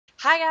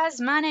Hi guys,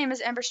 my name is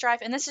Ember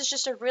Strife, and this is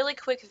just a really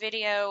quick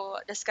video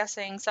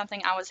discussing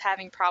something I was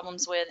having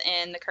problems with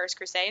in the Cursed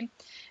Crusade.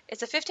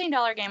 It's a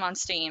 $15 game on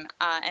Steam,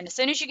 and as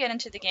soon as you get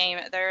into the game,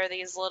 there are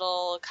these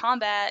little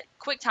combat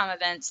quick time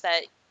events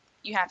that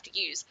you have to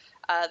use.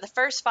 The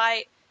first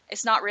fight,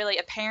 it's not really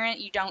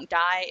apparent. You don't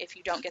die if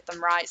you don't get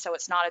them right, so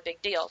it's not a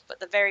big deal. But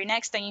the very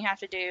next thing you have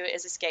to do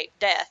is escape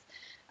death,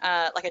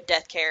 like a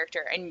death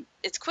character, and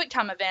it's quick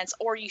time events,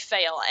 or you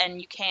fail and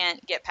you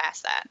can't get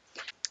past that.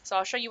 So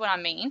I'll show you what I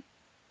mean.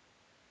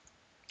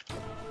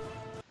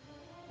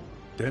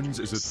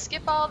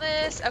 Skip all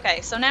this.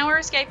 Okay, so now we're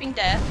escaping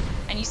death,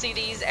 and you see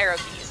these arrow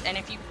keys. And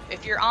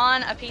if you're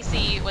on a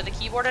PC with a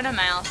keyboard and a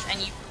mouse, and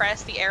you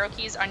press the arrow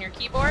keys on your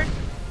keyboard,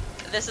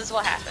 this is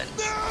what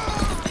happens.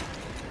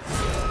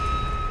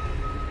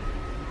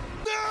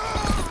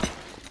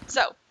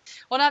 So,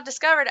 what I've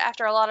discovered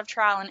after a lot of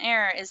trial and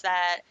error is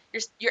that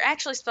you're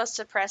actually supposed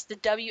to press the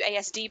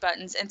WASD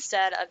buttons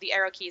instead of the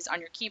arrow keys on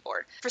your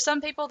keyboard. For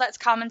some people, that's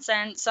common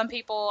sense. I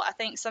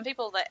think some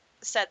people that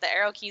said the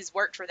arrow keys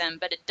worked for them,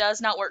 but it does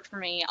not work for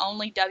me.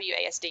 Only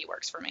WASD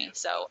works for me.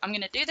 So I'm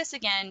going to do this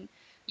again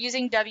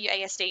using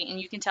WASD,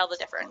 and you can tell the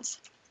difference.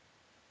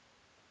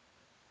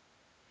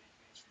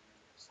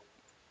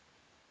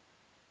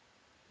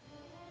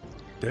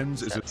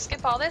 So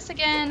skip all this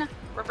again.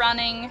 We're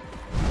running.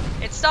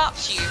 It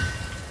stops you,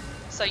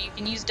 so you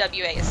can use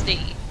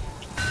WASD.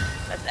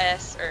 That's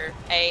S or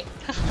A.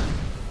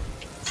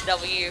 It's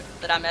W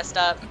that I messed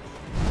up.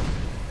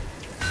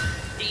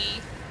 D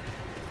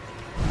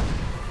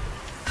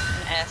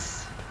and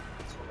S.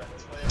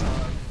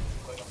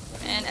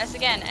 And S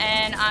again,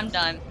 and I'm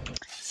done.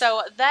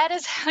 So that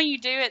is how you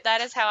do it.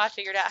 That is how I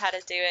figured out how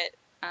to do it.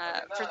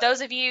 For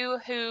those of you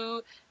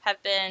who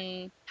have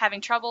been having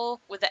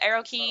trouble with the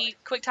arrow key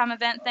QuickTime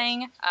event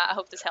thing, I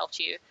hope this helped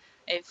you.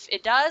 If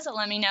it does,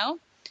 let me know.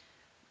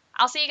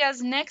 I'll see you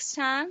guys next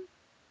time.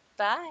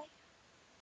 Bye.